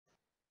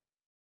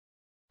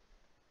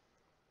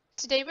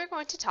Today we're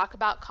going to talk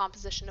about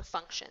composition of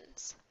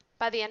functions.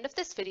 By the end of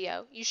this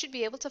video, you should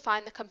be able to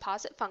find the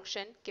composite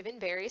function given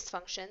various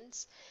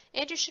functions,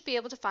 and you should be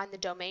able to find the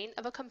domain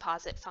of a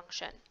composite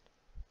function.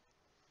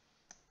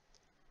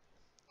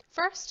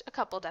 First, a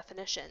couple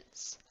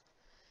definitions.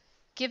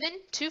 Given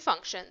two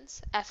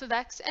functions, f of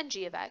x and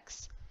g of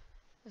x,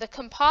 the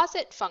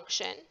composite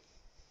function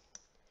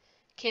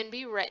can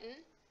be written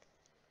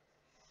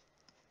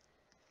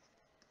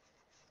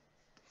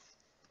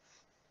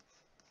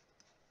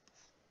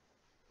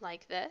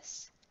like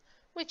this,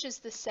 which is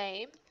the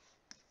same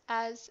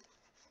as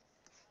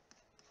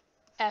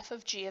f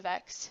of g of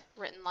x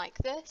written like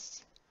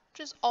this,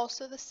 which is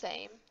also the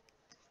same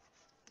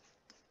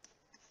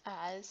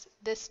as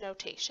this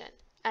notation.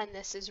 And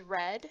this is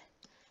read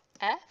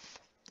f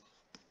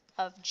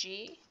of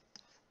g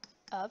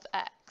of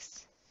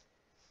x.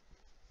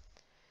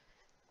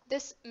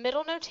 This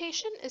middle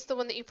notation is the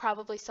one that you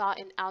probably saw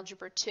in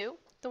Algebra 2.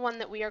 The one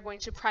that we are going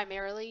to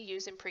primarily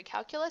use in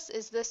Precalculus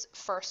is this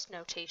first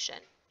notation.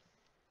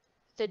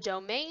 The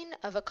domain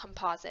of a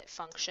composite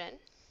function,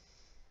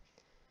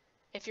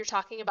 if you're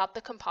talking about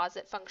the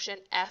composite function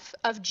f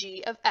of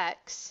g of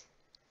x,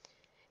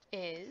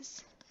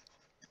 is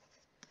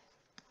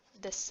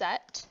the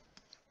set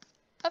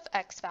of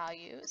x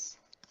values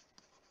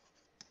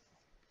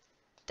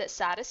that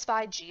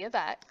satisfy g of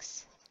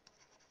x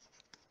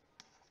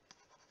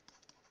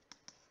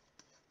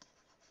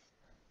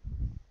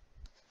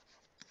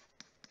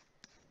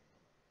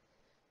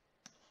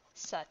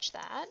such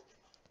that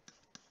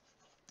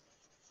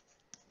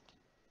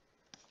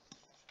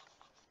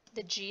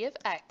the g of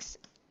x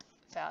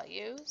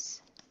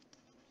values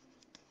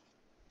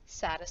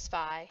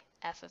satisfy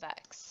f of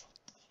x.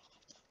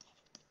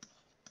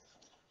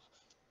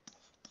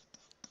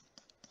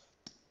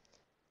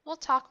 We'll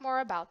talk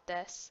more about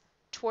this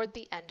toward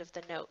the end of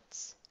the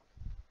notes.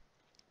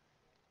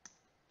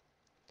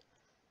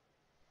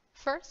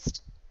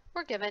 First,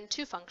 we're given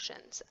two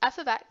functions, f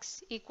of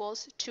x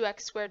equals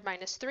 2x squared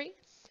minus 3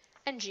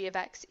 and g of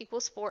x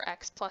equals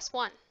 4x plus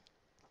 1.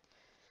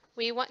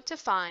 We want to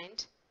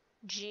find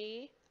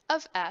g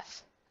of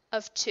f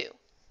of 2.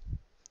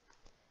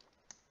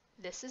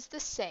 This is the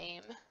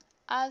same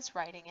as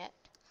writing it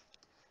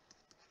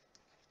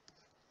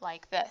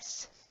like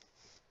this.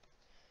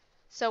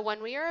 So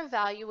when we are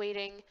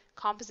evaluating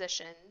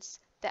compositions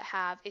that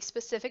have a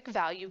specific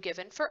value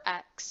given for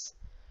x,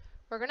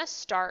 we're going to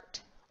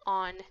start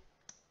on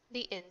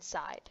the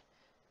inside.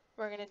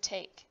 We're going to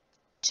take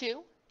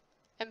 2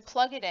 and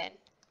plug it in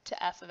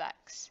to f of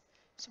x.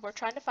 So we're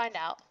trying to find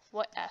out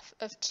what f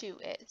of 2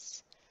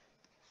 is.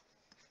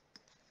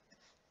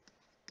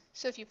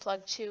 So if you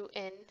plug 2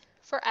 in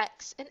for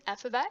x in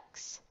f of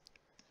x,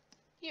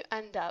 you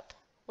end up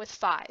with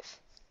 5.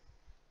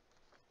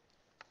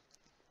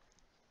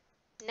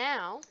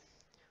 Now,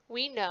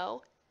 we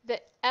know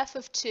that f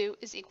of 2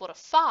 is equal to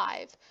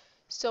 5,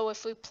 so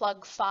if we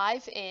plug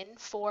 5 in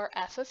for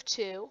f of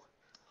 2,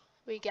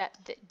 we get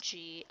that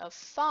g of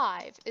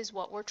 5 is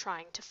what we're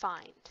trying to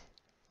find.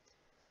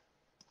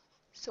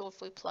 So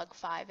if we plug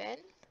 5 in,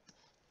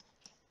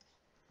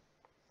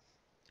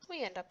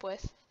 we end up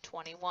with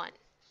 21.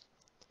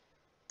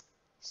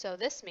 So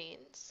this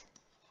means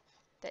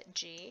that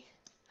g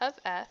of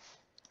f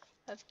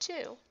of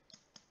 2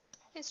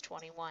 is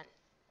 21.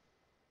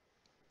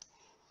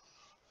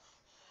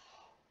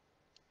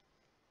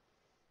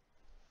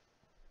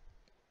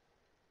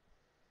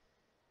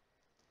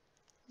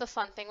 The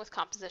fun thing with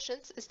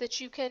compositions is that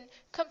you can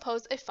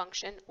compose a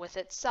function with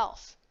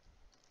itself.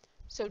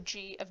 So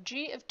g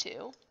of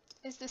 2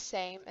 is the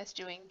same as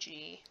doing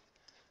g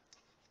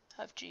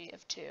of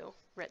 2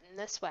 written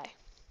this way.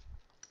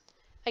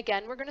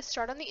 Again, we're going to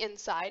start on the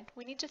inside.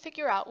 We need to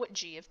figure out what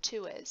g of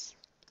 2 is.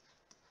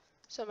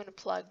 So I'm going to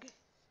plug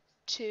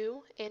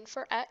 2 in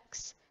for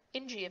x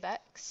in g of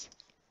x.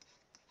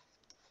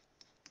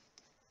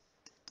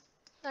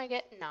 I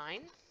get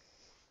 9.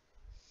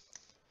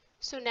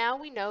 So now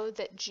we know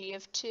that g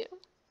of 2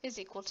 is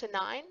equal to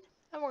 9,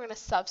 and we're going to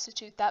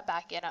substitute that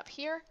back in up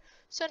here.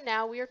 So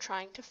now we are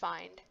trying to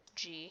find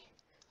g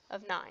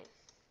of 9.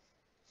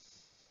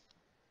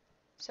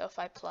 So if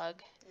I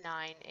plug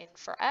 9 in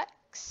for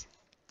x,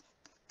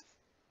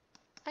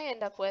 I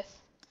end up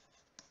with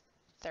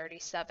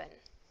 37.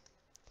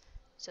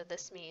 So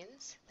this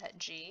means that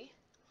g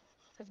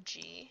of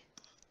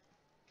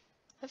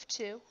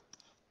 2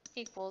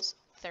 equals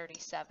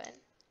 37.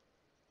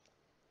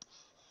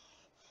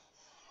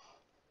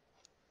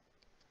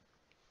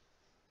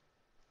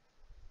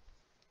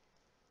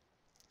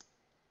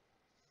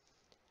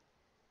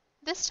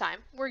 This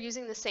time, we're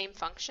using the same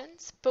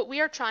functions, but we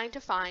are trying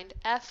to find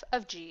f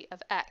of g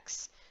of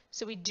x.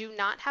 So we do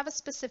not have a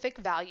specific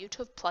value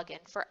to plug in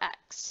for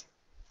x.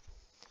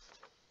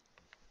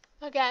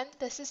 Again,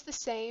 this is the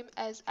same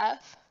as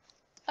f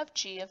of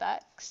g of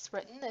x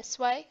written this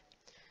way.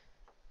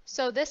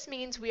 So this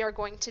means we are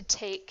going to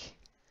take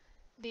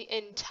the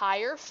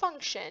entire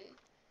function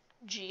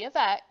g of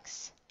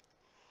x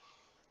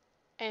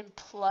and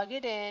plug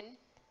it in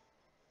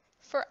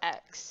for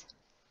x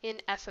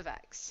in f of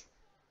x.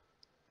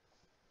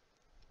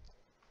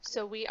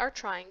 So we are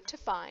trying to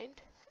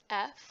find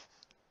f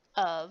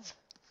of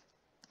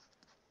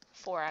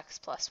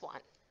 4x plus 1,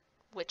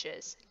 which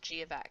is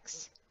g of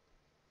x.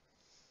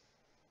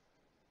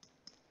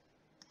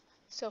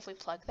 So if we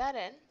plug that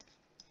in,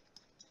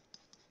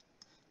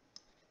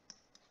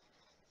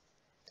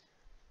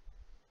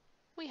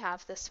 we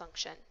have this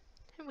function,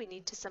 and we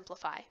need to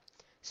simplify.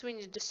 So we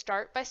need to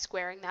start by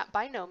squaring that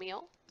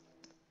binomial,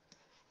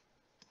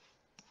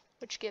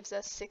 which gives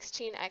us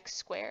 16x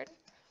squared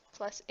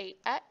plus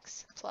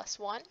 8x plus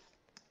 1.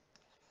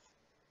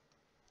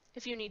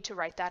 If you need to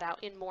write that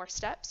out in more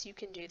steps, you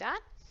can do that.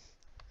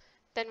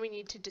 Then we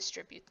need to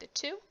distribute the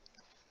 2.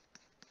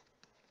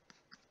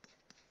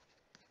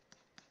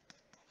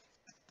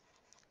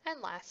 And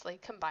lastly,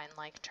 combine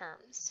like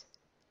terms.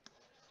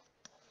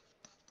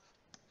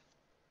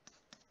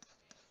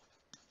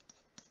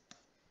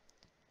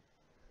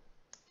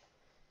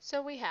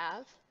 So we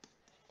have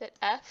that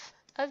f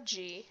of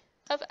g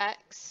of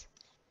x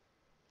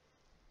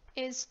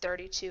is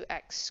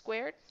 32x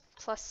squared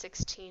plus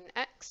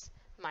 16x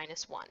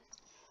minus 1.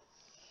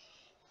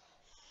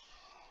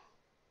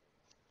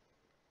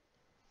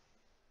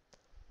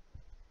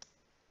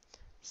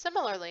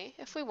 Similarly,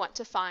 if we want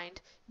to find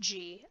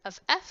g of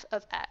f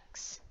of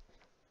x,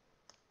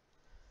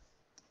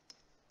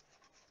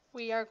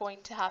 we are going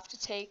to have to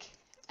take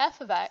f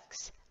of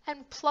x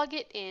and plug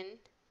it in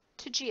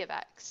to g of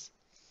x.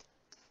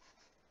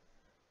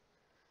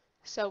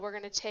 So we're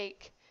going to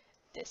take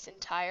this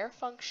entire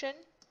function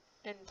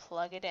and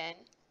plug it in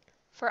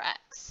for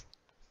x.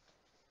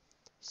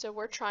 So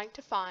we're trying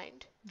to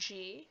find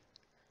g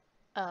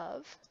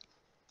of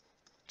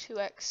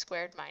 2x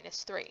squared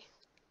minus 3.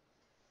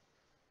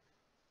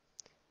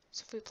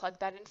 So if we plug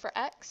that in for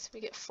x,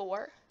 we get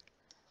 4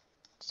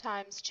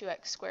 times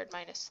 2x squared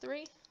minus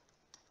 3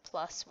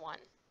 plus 1.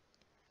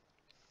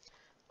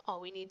 All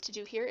we need to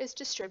do here is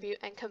distribute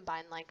and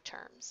combine like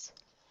terms.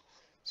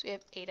 So we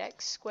have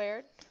 8x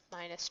squared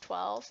minus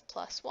 12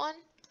 plus 1,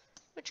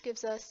 which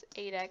gives us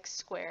 8x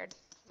squared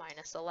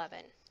minus 11.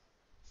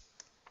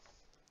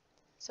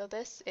 So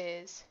this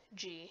is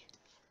g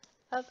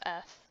of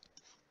f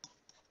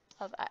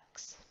of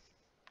x.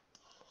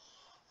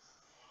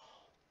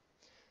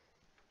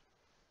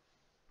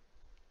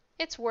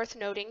 It's worth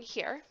noting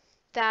here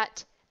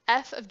that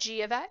f of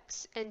g of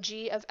x and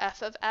g of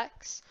f of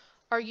x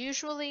are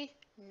usually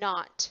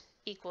not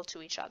equal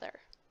to each other.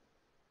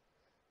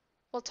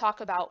 We'll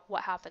talk about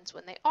what happens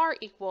when they are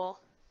equal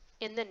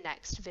in the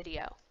next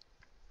video.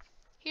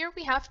 Here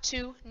we have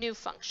two new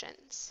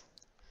functions.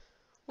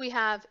 We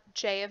have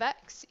j of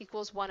x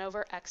equals 1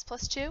 over x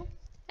plus 2,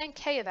 and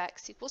k of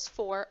x equals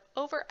 4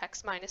 over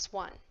x minus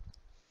 1.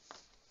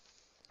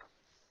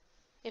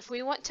 If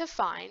we want to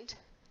find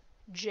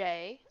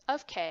j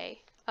of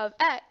k of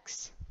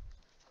x,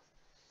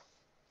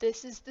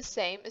 this is the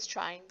same as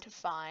trying to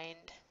find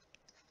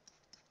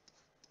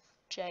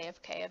j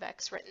of k of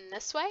x written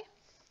this way.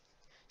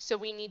 So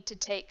we need to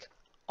take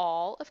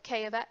all of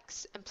k of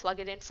x and plug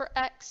it in for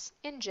x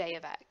in j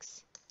of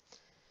x.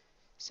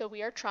 So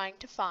we are trying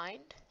to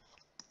find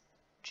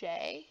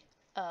j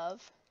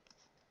of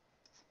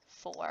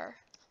 4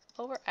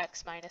 over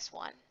x minus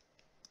 1.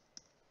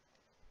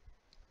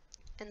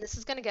 And this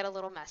is going to get a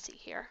little messy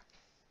here.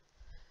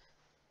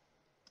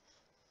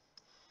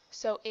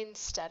 So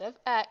instead of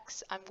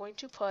x, I'm going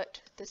to put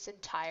this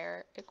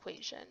entire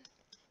equation.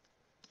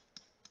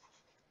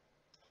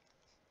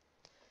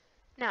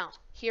 Now,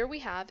 here we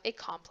have a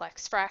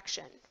complex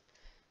fraction.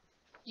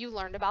 You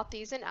learned about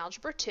these in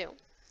Algebra 2.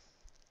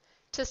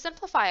 To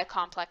simplify a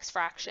complex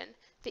fraction,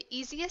 the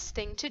easiest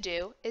thing to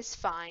do is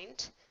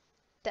find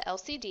the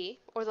LCD,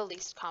 or the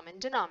least common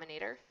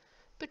denominator,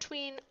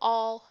 between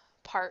all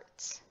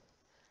parts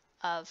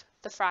of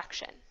the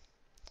fraction.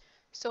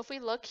 So if we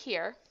look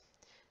here,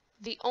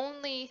 the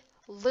only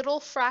little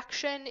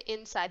fraction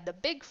inside the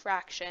big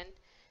fraction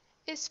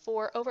is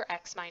 4 over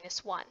x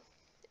minus 1,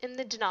 and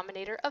the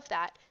denominator of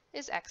that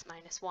is x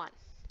minus 1.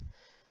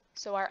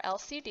 So our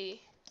LCD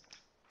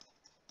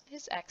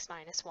is x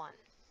minus 1.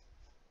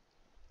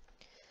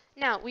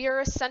 Now we are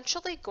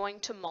essentially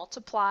going to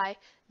multiply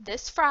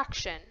this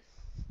fraction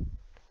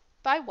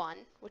by 1,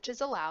 which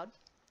is allowed.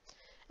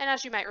 And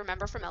as you might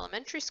remember from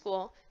elementary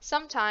school,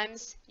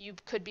 sometimes you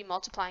could be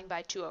multiplying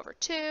by 2 over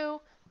 2,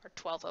 or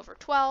 12 over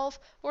 12,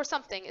 or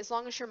something, as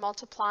long as you're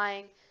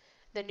multiplying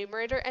the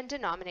numerator and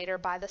denominator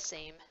by the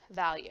same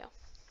value.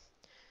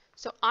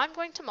 So I'm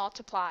going to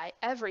multiply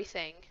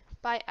everything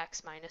by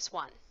x minus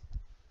 1.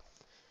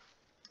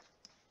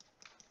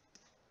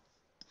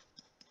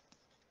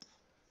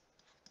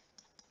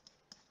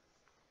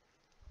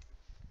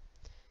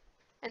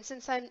 And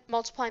since I'm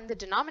multiplying the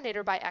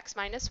denominator by x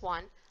minus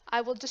 1,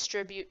 I will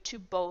distribute to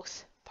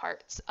both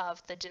parts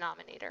of the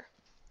denominator.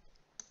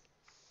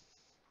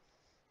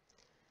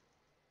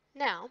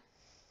 Now,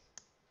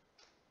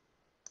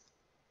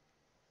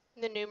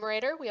 in the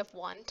numerator, we have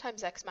 1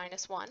 times x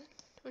minus 1,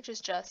 which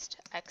is just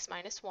x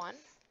minus 1.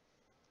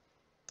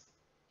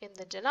 In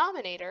the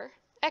denominator,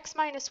 x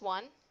minus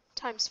 1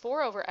 times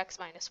 4 over x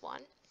minus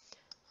 1.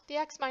 the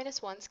x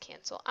minus 1's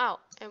cancel out,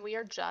 and we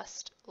are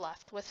just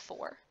left with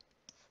 4.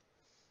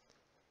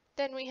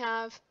 Then we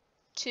have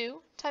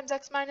 2 times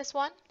x minus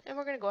 1, and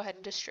we're going to go ahead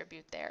and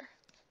distribute there.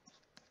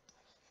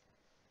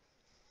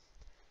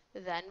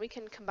 Then we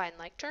can combine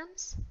like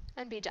terms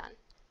and be done.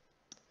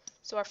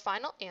 So our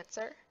final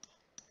answer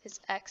is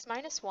x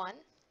minus 1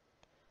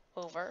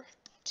 over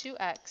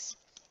 2x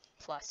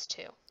plus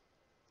 2.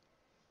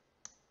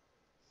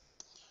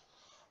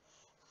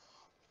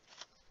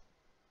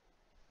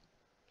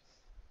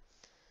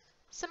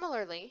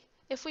 Similarly,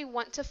 if we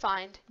want to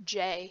find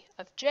j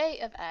of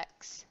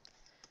x,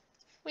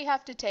 we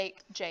have to take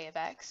j of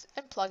x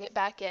and plug it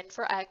back in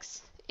for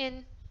x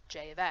in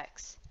j of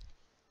x.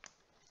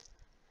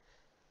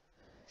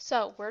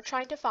 So we're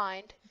trying to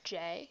find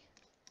j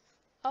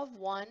of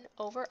 1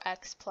 over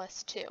x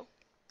plus 2.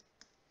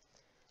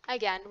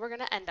 Again, we're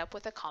going to end up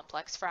with a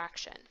complex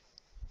fraction.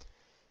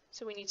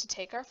 So we need to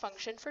take our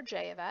function for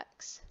j of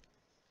x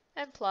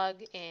and plug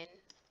in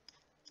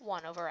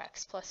 1 over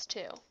x plus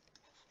 2.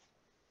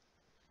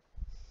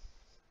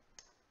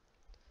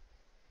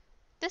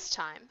 This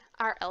time,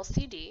 our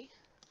LCD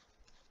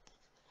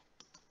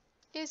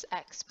is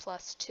x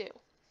plus 2,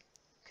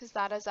 because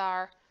that is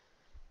our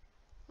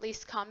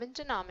least common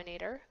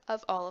denominator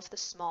of all of the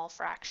small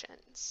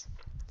fractions.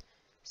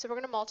 So we're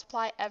going to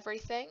multiply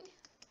everything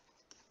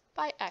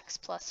by x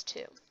plus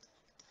 2.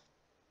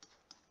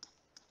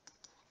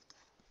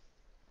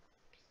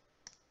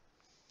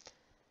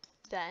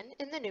 Then,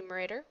 in the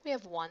numerator, we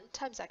have 1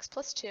 times x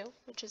plus 2,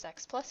 which is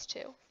x plus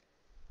 2.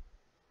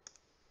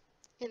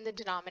 In the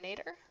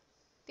denominator,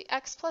 the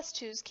x plus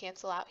 2's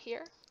cancel out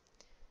here,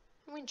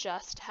 and we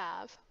just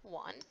have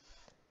 1.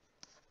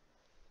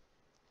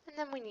 And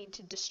then we need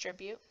to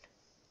distribute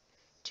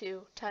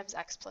 2 times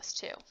x plus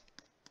 2.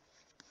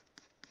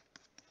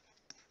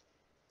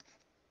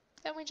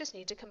 Then we just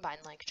need to combine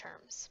like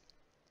terms.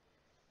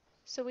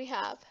 So we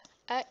have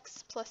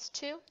x plus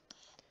 2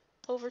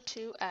 over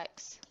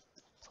 2x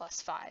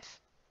plus 5.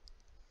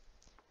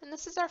 And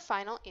this is our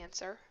final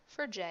answer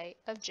for j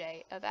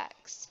of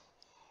x.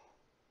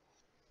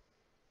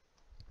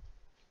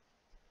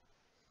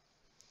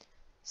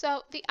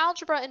 So the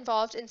algebra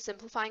involved in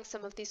simplifying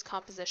some of these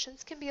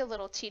compositions can be a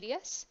little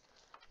tedious,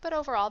 but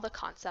overall the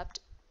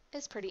concept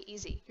is pretty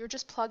easy. You're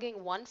just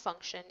plugging one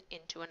function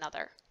into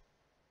another.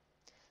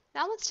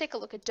 Now let's take a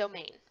look at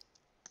domain.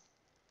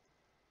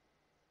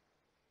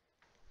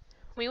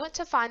 We want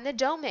to find the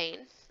domain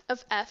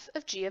of f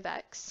of g of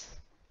x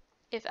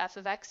if f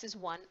of x is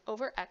 1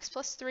 over x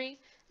plus 3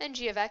 and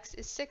g of x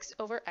is 6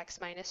 over x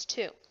minus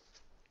 2.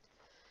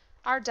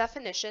 Our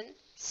definition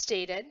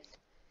stated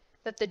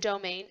that the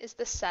domain is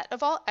the set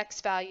of all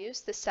x values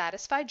that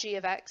satisfy g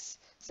of x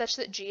such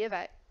that g of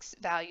x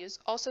values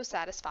also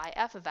satisfy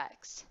f of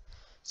x.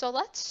 So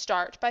let's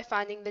start by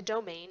finding the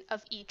domain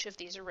of each of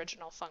these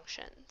original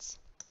functions.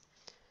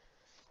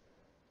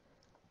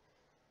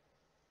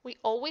 We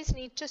always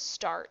need to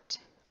start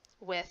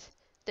with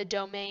the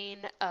domain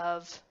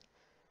of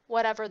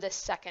whatever the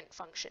second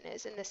function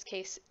is, in this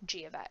case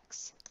g of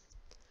x.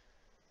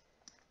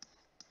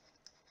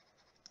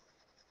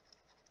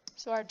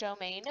 So our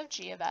domain of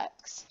g of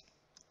x,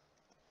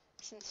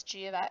 since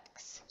g of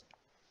x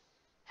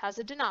has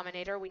a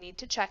denominator, we need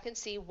to check and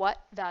see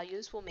what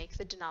values will make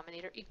the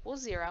denominator equal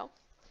 0.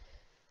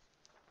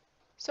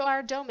 So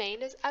our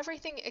domain is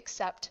everything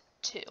except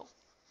 2.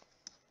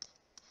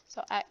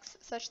 So x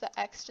such that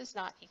x does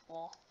not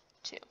equal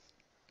 2.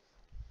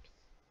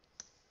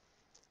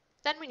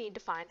 Then we need to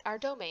find our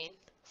domain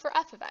for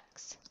f of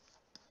x.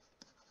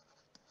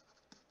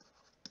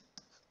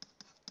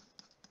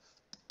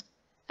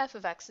 F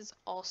of x is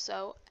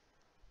also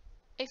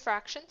a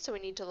fraction, so we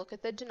need to look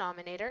at the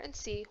denominator and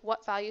see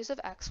what values of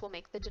x will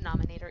make the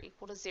denominator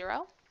equal to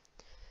 0.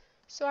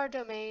 So our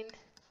domain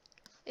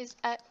is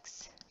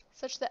x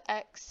such that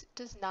x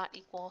does not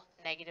equal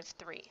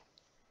 -3.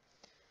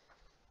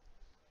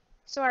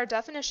 So our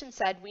definition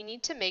said we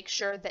need to make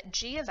sure that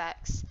g of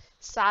x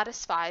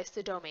satisfies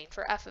the domain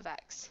for f of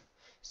x.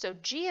 So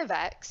g of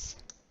x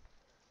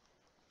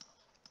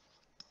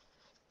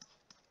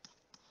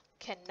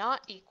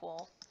cannot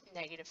equal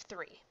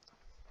 -3.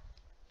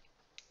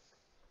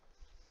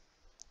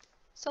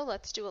 So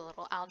let's do a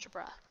little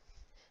algebra.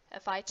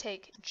 If I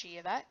take g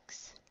of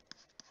x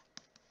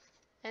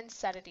and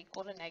set it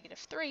equal to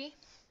 -3,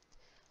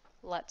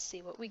 let's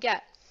see what we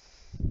get.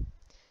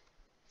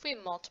 If we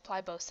multiply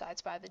both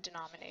sides by the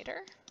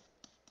denominator,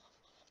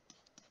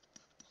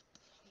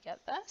 you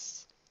get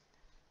this.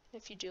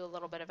 If you do a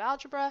little bit of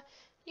algebra,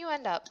 you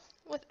end up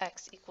with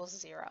x equals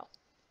 0.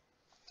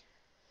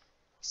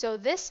 So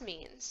this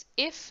means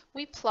if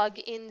we plug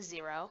in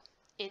 0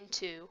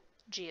 into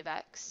g of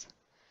x,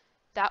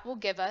 that will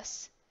give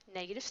us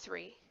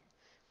 -3,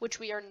 which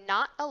we are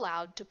not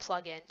allowed to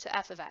plug into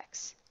f of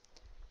x.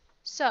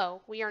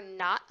 So we are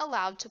not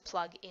allowed to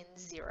plug in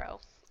 0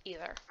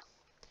 either.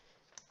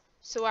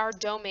 So our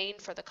domain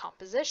for the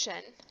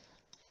composition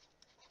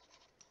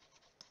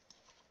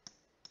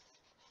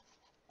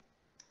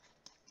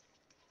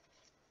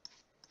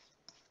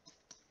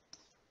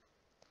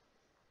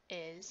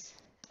is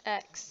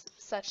x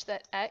such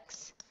that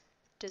x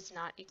does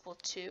not equal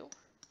 2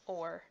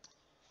 or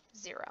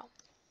 0.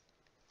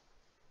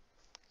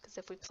 Because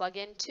if we plug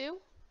in 2,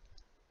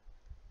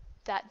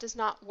 that does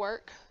not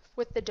work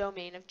with the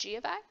domain of g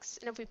of x,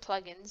 and if we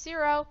plug in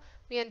 0,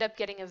 we end up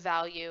getting a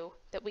value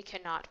that we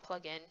cannot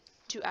plug in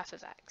to f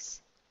of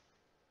x.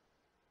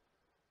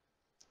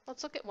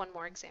 Let's look at one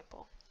more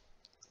example.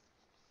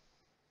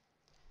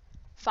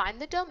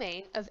 Find the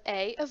domain of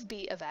a of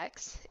b of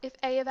x if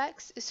a of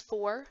x is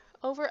 4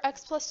 over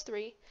x plus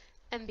 3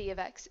 and b of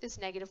x is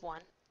negative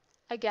 1.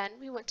 Again,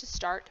 we want to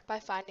start by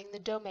finding the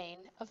domain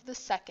of the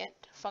second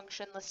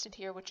function listed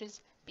here, which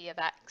is b of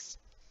x.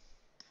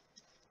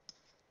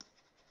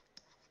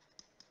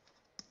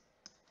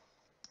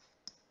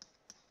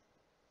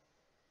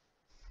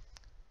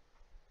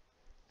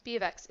 B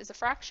of x is a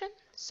fraction,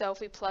 so if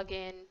we plug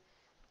in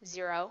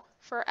 0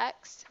 for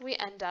x, we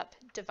end up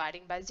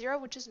dividing by 0,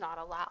 which is not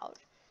allowed.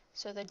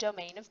 So the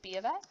domain of b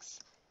of x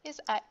is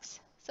x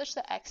such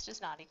that x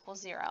does not equal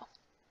 0.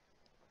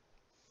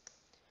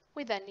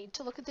 We then need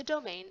to look at the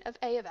domain of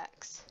a of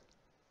x.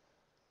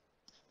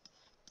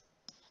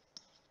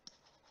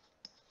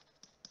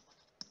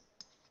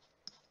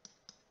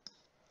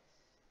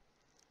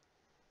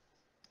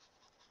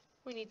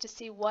 We need to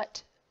see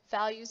what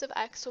values of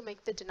x will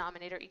make the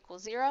denominator equal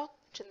 0,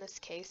 which in this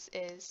case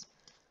is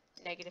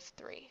negative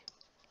 3.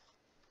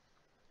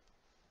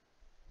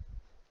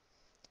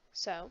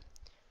 So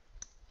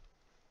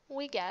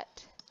we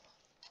get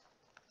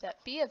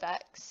that b of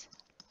x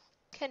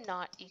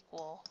cannot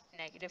equal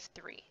negative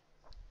 3.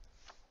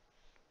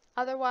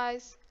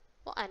 Otherwise,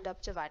 we'll end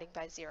up dividing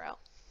by 0.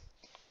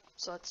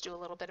 So let's do a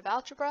little bit of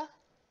algebra.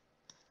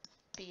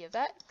 B of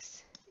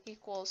x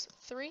equals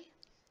 3.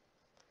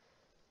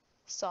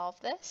 Solve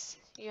this.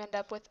 You end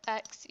up with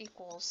x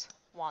equals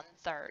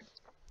 1/3.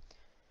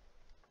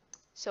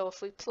 So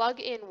if we plug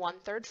in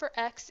 1/3 for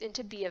x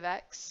into b of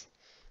x,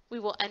 we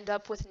will end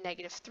up with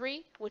negative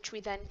 3, which we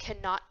then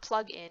cannot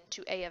plug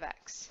into a of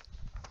x.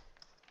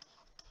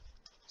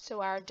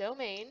 So our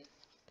domain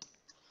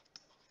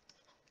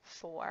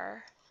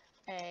for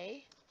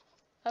a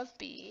of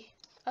b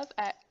of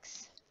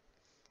x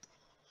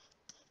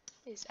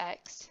is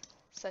x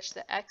such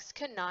that x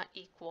cannot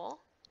equal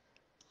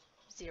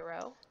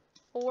 0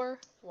 or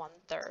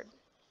 1/3.